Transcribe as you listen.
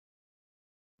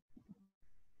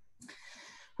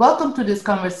Welcome to this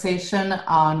conversation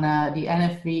on the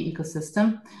NFV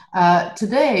ecosystem.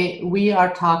 Today, we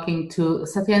are talking to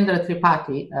Satyendra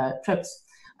Tripathi, Trips,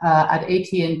 at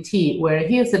AT&T, where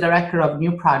he is the Director of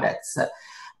New Products.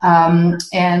 We're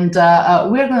going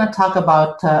to talk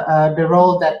about the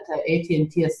role that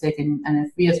AT&T has taken.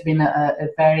 NFV has been a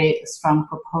very strong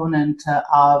proponent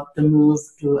of the move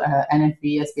to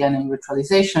NFV as the NFV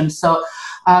virtualization. So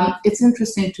it's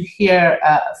interesting to hear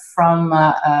from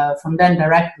them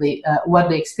directly what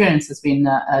the experience has been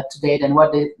to date and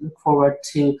what they look forward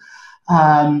to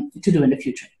do in the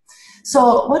future.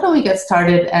 So why don't we get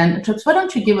started? And Trips, why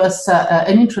don't you give us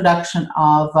an introduction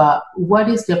of what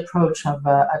is the approach of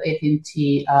at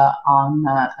AT&T on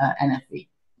NFV?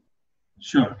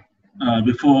 Sure.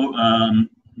 Before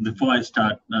I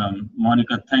start,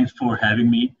 Monica, thanks for having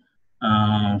me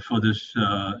for this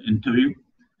interview.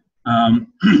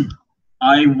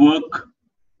 I work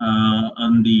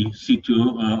on the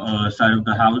CTO side of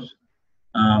the house.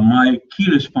 My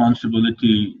key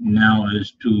responsibility now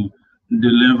is to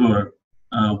deliver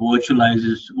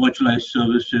virtualized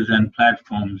services and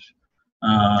platforms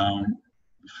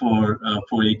for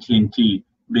AT&T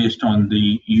based on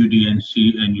the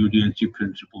UDNC and UDNC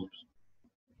principles.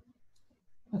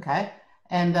 Okay,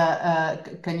 and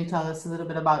can you tell us a little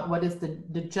bit about what is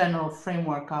the general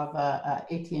framework of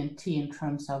AT&T in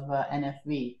terms of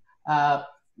NFV?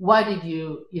 Why did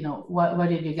you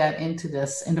get into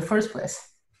this in the first place?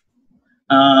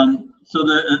 So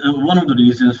one of the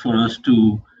reasons for us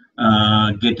to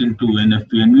get into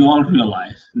NFV, and we all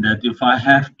realize that if I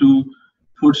have to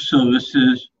put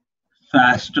services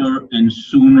faster and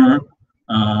sooner,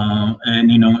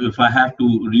 and if I have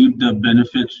to reap the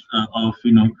benefits of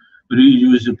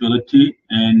reusability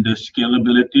and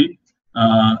scalability,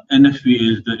 NFV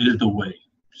is the way.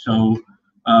 So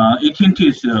AT&T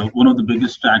is one of the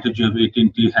biggest strategy of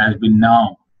AT&T has been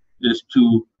now is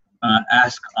to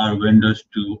ask our vendors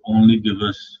to only give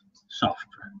us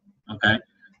software. Okay,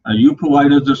 you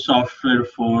provide us the software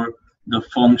for the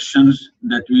functions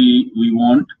that we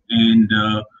want, and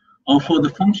or for the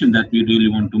function that we really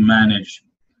want to manage,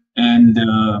 and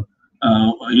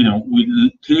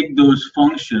we take those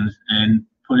functions and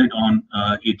put it on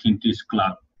AT&T's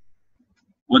cloud.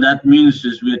 What that means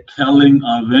is we're telling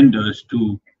our vendors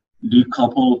to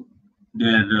decouple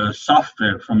their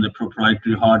software from the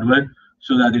proprietary hardware,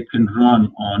 so that it can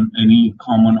run on any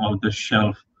common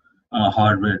off-the-shelf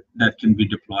hardware that can be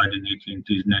deployed in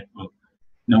AT&T's network.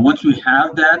 Now, once we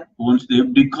have that, once they've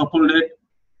decoupled it,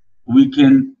 we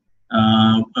can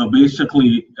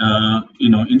basically,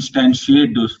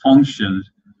 instantiate those functions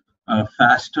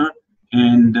faster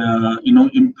and,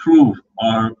 improve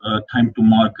our time to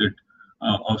market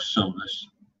of service.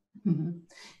 Mm-hmm.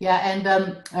 Yeah,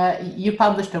 and you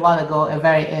published a while ago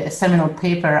a seminal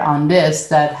paper on this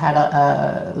that had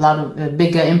a lot of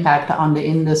big impact on the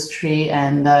industry,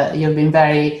 and you've been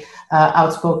very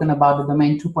outspoken about the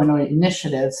Domain 2.0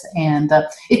 initiatives, and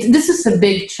this is a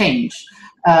big change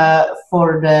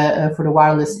for the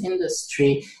wireless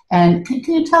industry. And can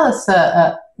you tell us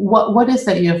what is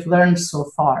that you've learned so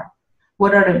far?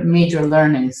 What are the major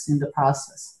learnings in the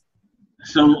process?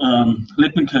 So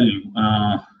let me tell you.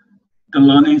 The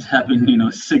learnings have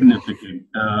been, significant.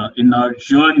 In our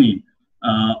journey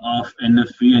of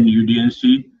NFV and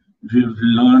UDNC, we've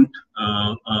learned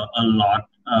a lot.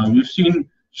 We've seen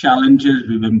challenges,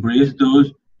 we've embraced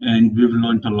those, and we've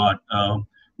learned a lot.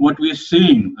 What we're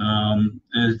seeing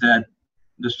is that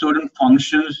the certain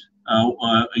functions,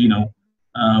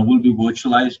 will be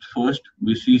virtualized first.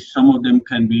 We see some of them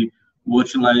can be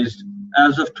virtualized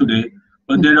as of today,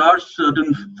 but there are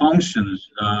certain functions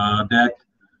that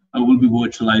will be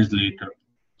virtualized later.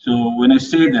 So when I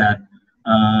say that,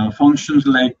 functions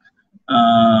like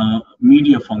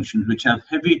media functions, which have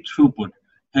heavy throughput,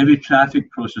 heavy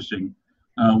traffic processing,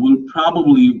 will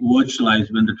probably virtualize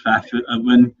when the traffic,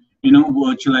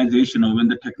 virtualization, or when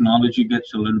the technology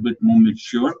gets a little bit more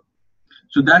mature.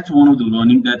 So that's one of the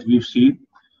learning that we've seen.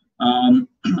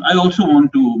 I also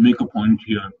want to make a point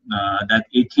here that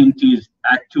AT&T is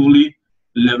actively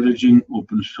leveraging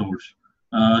open source.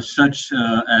 Such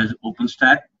as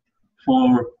OpenStack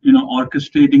for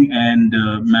orchestrating and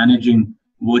managing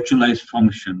virtualized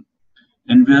function,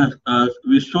 and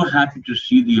we're so happy to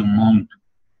see the amount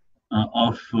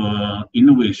of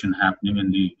innovation happening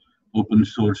in the open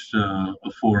source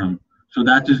forum. So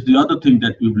that is the other thing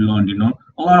that we've learned.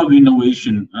 A lot of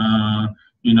innovation,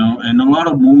 and a lot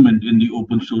of movement in the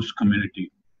open source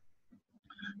community.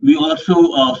 We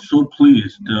also are so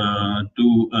pleased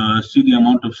to see the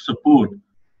amount of support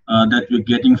that we're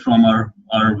getting from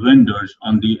our vendors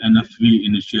on the NFV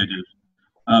initiative.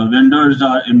 Vendors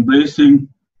are embracing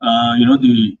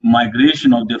the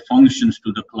migration of their functions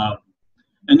to the cloud.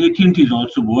 And AT&T is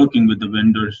also working with the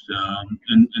vendors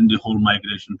in the whole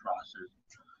migration process.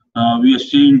 We are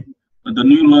seeing the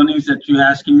new learnings that you're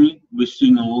asking me. We're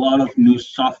seeing a lot of new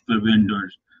software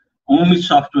vendors, only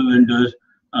software vendors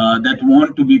that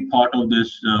want to be part of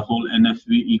this whole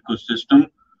NFV ecosystem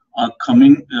are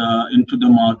coming into the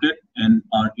market and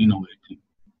are innovating.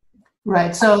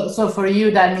 Right. So for you,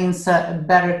 that means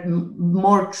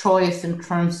more choice in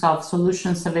terms of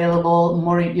solutions available.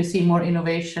 You see more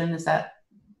innovation. Is that?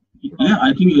 Yeah,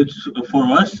 I think it's for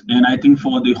us, and I think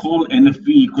for the whole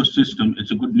NFV ecosystem, it's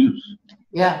a good news.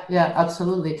 Yeah,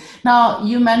 absolutely. Now,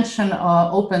 you mentioned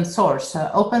open source.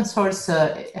 Open source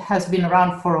has been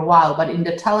around for a while, but in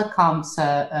the telecoms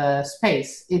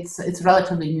space, it's a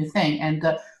relatively new thing. And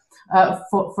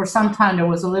for some time, there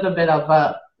was a little bit of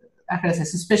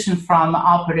suspicion from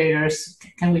operators.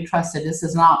 Can we trust it? This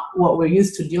is not what we're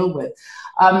used to deal with.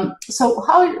 So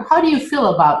how do you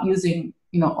feel about using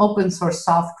open source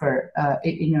software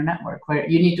in your network, where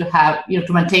you need to have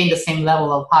to maintain the same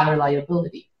level of high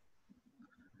reliability?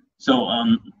 So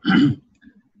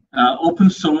open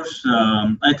source,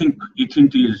 I think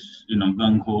AT&T is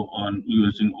gung-ho on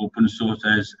using open source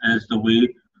as the way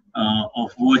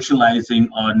of virtualizing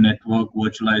our network,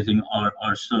 virtualizing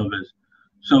our service.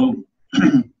 So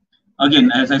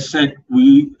again, as I said,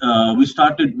 when we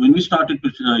started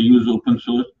to use open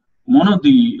source, one of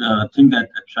the things that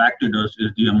attracted us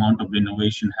is the amount of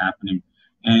innovation happening,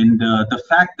 and the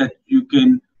fact that you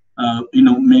can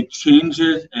make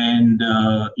changes and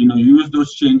use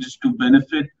those changes to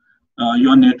benefit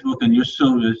your network and your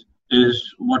service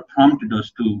is what prompted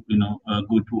us to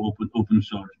go to open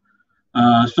source.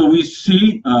 So we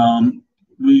see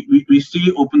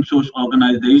open source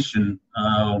organization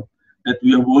that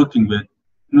we are working with,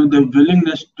 their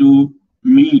willingness to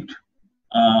meet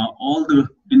all the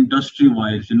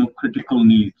industry-wise, critical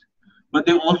needs, but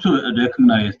they also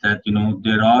recognize that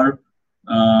there are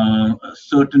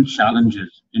certain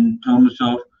challenges in terms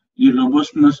of the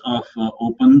robustness of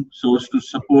open source to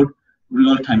support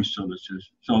real-time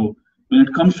services. So when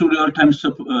it comes to real-time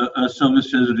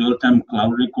services, real-time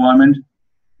cloud requirements,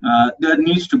 there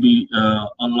needs to be a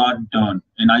lot done,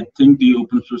 and I think the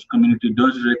open source community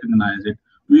does recognize it.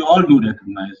 We all do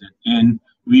recognize it, and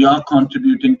we are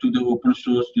contributing to the open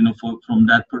source, from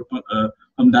that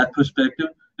perspective.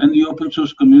 And the open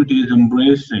source community is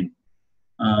embracing,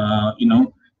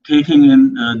 taking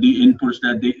in the inputs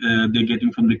that they're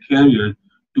getting from the carrier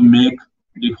to make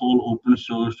the whole open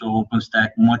source or open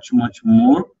stack much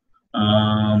more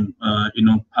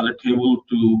palatable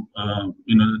to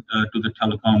the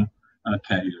telecom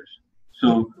carriers.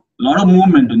 So a lot of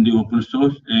movement in the open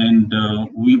source, and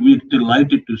we're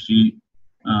delighted to see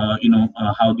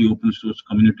how the open source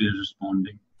community is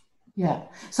responding. Yeah.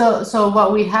 So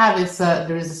what we have is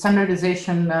there is a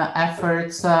standardization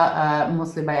efforts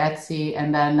mostly by ETSI,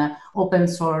 and then open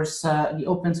source, the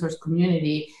open source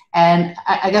community, and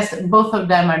I guess both of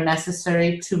them are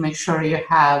necessary to make sure you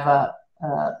have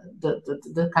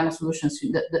the kind of solutions,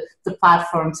 the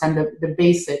platforms and the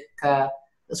basic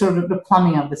sort of the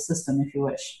plumbing of the system, if you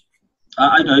wish.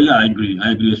 I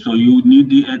agree. So you need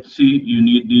the ETSI, you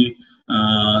need the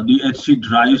ETSI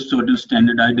drives certain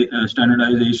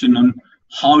standardization on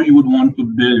how you would want to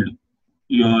build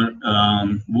your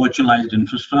virtualized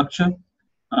infrastructure.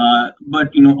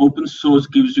 But open source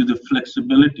gives you the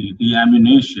flexibility, the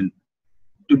ammunition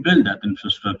to build that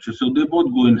infrastructure. So they both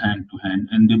go in hand to hand,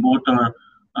 and they both are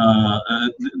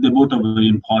very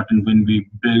important when we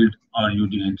build our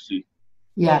UDNC.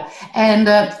 Yeah, and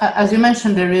as you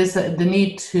mentioned, there is the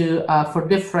need to for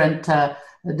different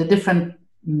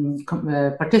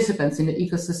participants in the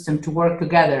ecosystem to work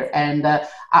together, and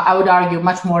I would argue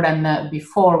much more than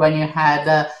before when you had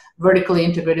a vertically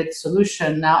integrated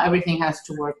solution. Now everything has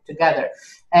to work together.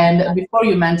 And before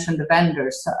you mentioned the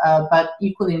vendors, but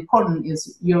equally important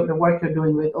is the work you're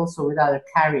doing also with other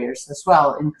carriers as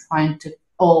well in trying to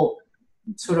all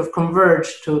sort of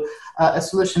converge to a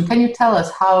solution. Can you tell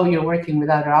us how you're working with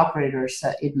other operators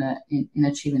in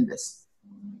achieving this?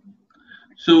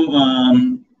 So,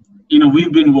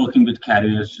 we've been working with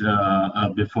carriers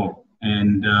before,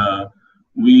 and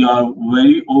we are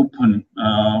very open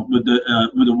with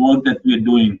the work that we are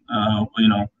doing.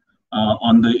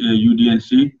 On the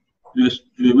UDNC,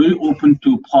 we're very open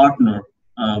to partner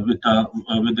with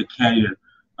the carrier,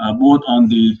 both on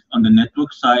the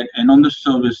network side and on the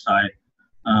service side.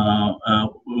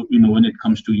 When it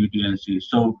comes to UDNC,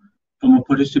 so from a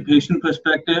participation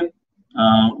perspective,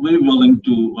 we're willing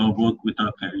to work with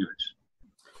our carriers.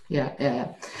 Yeah.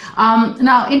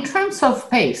 Now, in terms of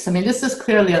pace, I mean, this is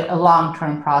clearly a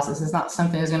long-term process. It's not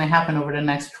something that's going to happen over the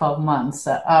next 12 months.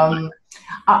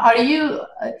 Are you,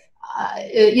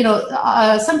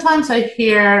 sometimes I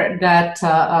hear that,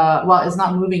 well, it's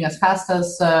not moving as fast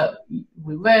as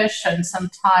we wish, and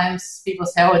sometimes people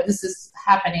say, oh, this is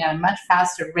happening at a much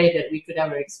faster rate than we could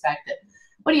ever expect it.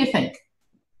 What do you think?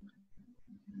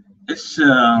 It's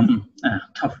a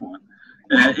tough one.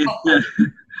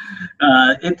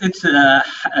 It's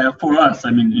for us.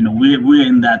 I mean, we're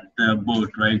in that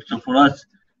boat, right? So for us,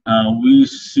 we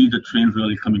see the train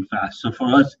really coming fast. So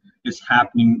for us, it's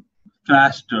happening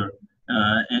faster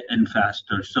and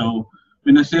faster. So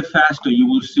when I say faster, you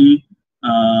will see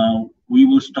we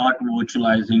will start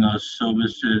virtualizing our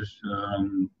services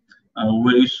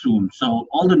very soon. So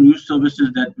all the new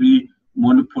services that we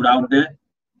want to put out there,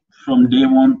 from day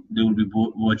one, they will be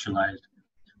virtualized.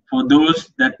 For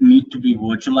those that need to be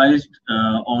virtualized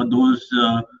or those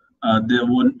that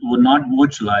were not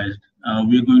virtualized,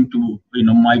 we're going to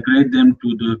migrate them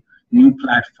to the new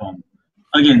platform.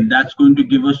 Again, that's going to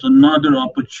give us another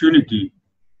opportunity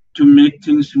to make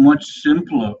things much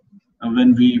simpler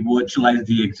when we virtualize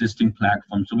the existing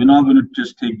platform. So we're not going to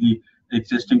just take the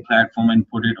existing platform and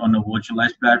put it on a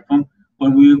virtualized platform,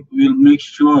 but we'll make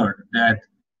sure that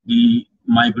the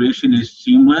migration is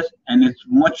seamless and it's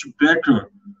much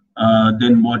better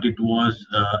than what it was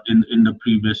in the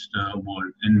previous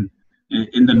world, in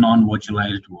the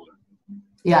non-virtualized world.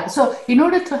 Yeah, so in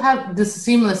order to have this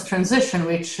seamless transition,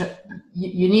 which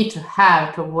you need to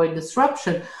have to avoid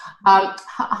disruption,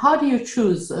 how do you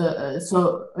choose?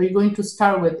 So are you going to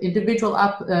start with individual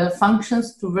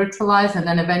functions to virtualize and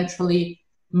then eventually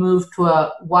move to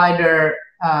a wider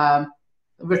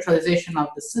virtualization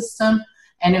of the system?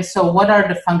 And if so, what are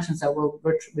the functions that will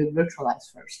be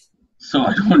virtualized first? So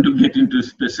I don't want to get into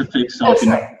specifics of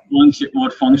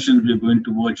what functions we're going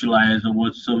to virtualize or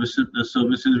what services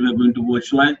we're going to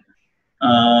virtualize.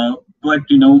 But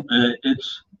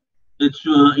it's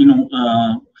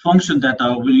functions that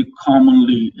are very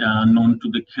commonly known to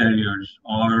the carriers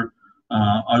or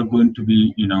are going to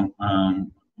be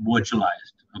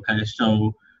virtualized. Okay,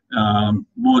 so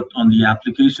both on the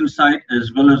application side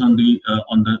as well as on the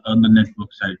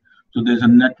network side. So there's a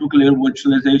network layer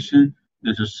virtualization,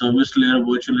 there's a service layer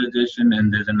virtualization,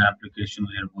 and there's an application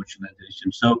layer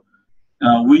virtualization. So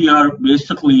we are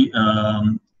basically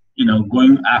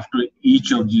going after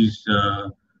each of these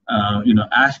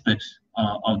aspects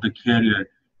of the carrier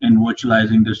and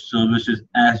virtualizing the services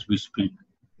as we speak.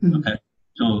 Mm-hmm. Okay,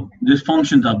 so these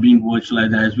functions are being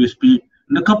virtualized as we speak.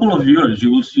 In a couple of years,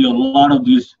 you will see a lot of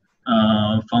these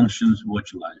functions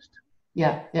virtualized.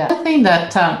 Yeah. I think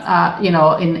that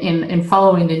in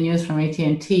following the news from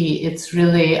AT&T, it's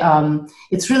really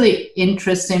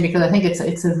interesting because I think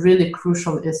it's a really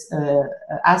crucial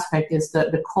aspect is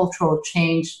the cultural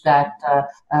change that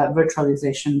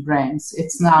virtualization brings.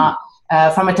 It's not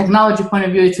from a technology point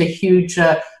of view, it's a huge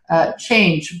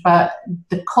change, but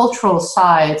the cultural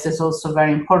sides is also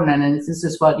very important, and this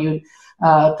is what you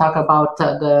talk about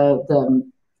the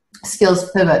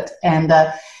skills pivot and.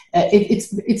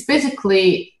 It's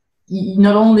basically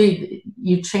not only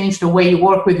you change the way you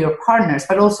work with your partners,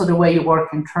 but also the way you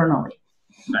work internally.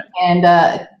 Right. And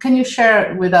can you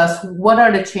share with us what are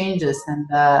the changes and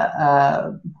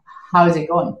how is it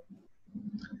going?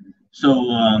 So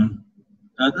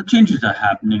the changes are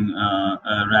happening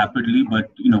rapidly,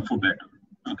 but for better.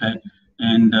 Okay,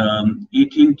 and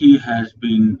AT&T has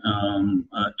been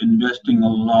investing a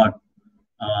lot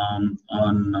on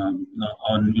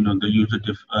the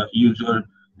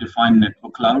user-defined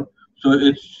network cloud. So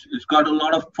it's got a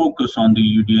lot of focus on the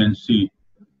UDNC.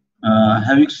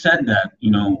 Having said that,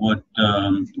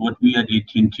 what we at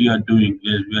AT&T are doing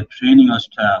is we are training our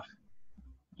staff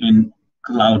in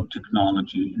cloud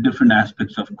technology, different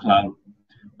aspects of cloud.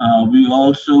 We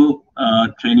also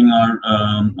training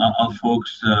our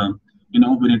folks,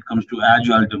 when it comes to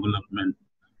agile development,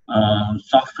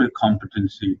 software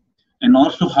competency, and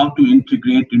also how to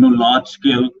integrate,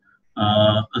 large-scale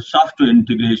software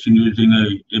integration using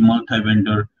a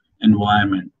multi-vendor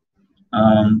environment.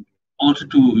 Also,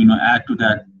 to add to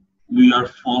that, we are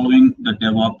following the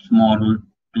DevOps model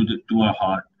to our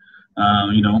heart.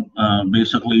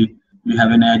 Basically, we have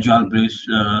an agile-based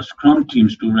Scrum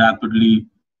teams to rapidly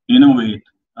innovate,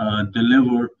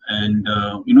 deliver, and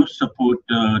support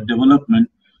development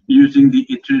using the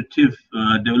iterative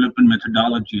development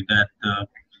methodology that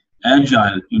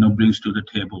Agile, brings to the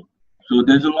table. So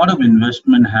there's a lot of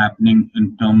investment happening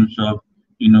in terms of,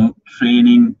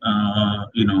 training,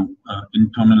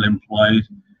 internal employees,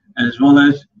 as well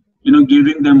as,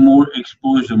 giving them more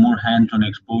exposure, more hands-on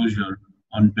exposure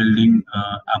on building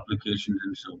applications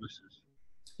and services.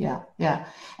 Yeah, yeah,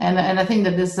 and I think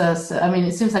that this, I mean,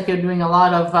 it seems like you're doing a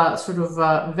lot of sort of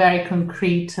very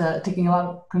concrete, taking a lot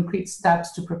of concrete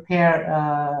steps to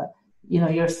prepare, you know,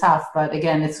 your staff. But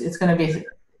again, it's going to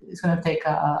take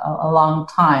a long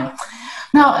time.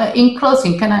 Now, in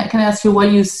closing, can I ask you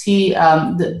what you see,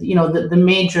 the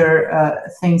major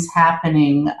things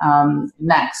happening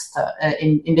next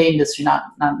in the industry, not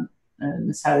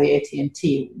necessarily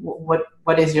AT&T.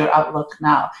 What is your outlook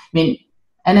now? I mean,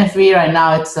 NFV right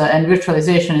now, and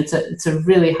virtualization, it's a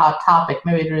really hot topic.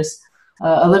 Maybe there's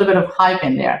a little bit of hype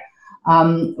in there.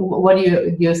 What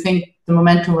do you think the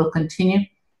momentum will continue?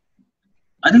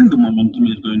 I think the momentum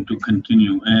is going to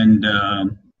continue, and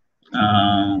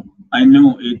I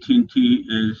know AT&T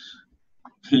is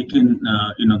taking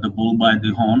the bull by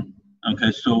the horn.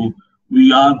 Okay, so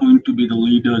we are going to be the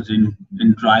leaders in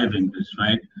driving this,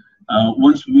 right?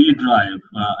 Once we drive,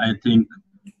 I think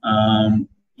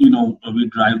we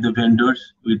drive the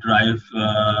vendors, we drive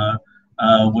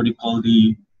what do you call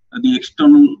the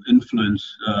external influence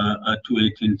to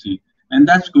AT&T, and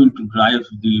that's going to drive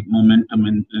the momentum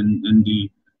in the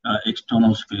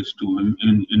external space too,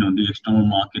 in the external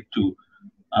market too.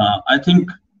 I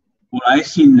think what I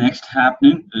see next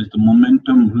happening is the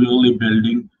momentum really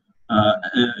building,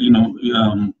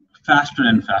 faster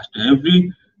and faster.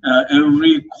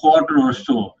 Every quarter or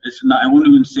so, I won't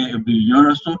even say every year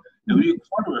or so, every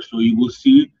quarter or so, you will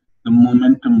see the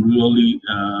momentum really,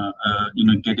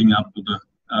 getting up to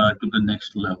the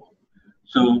next level.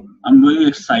 So I'm very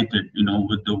excited,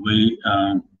 with the way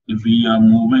we are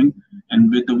moving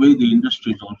and with the way the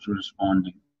industry is also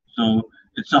responding. So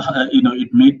it's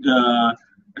it may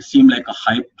seem like a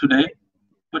hype today,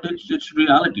 but it's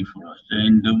reality for us,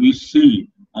 and we see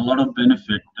a lot of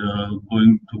benefit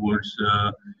going towards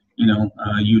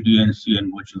UDNC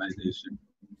and virtualization.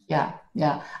 Yeah,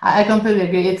 I completely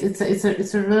agree.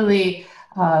 It's a really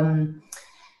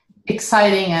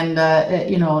exciting, and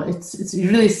it's you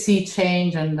really see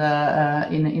change, and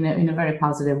in a very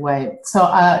positive way. So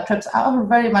Trips, I would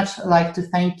very much like to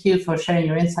thank you for sharing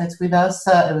your insights with us.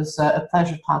 It was a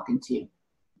pleasure talking to you.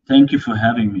 Thank you for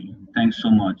having me. Thanks so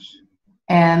much.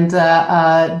 And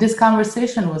this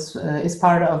conversation is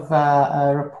part of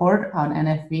a report on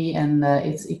NFV and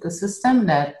its ecosystem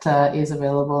that is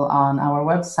available on our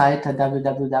website at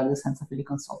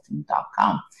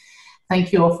www.sensafiliconsulting.com.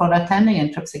 Thank you all for attending,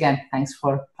 and Trips, again, thanks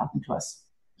for talking to us.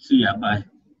 See ya, bye.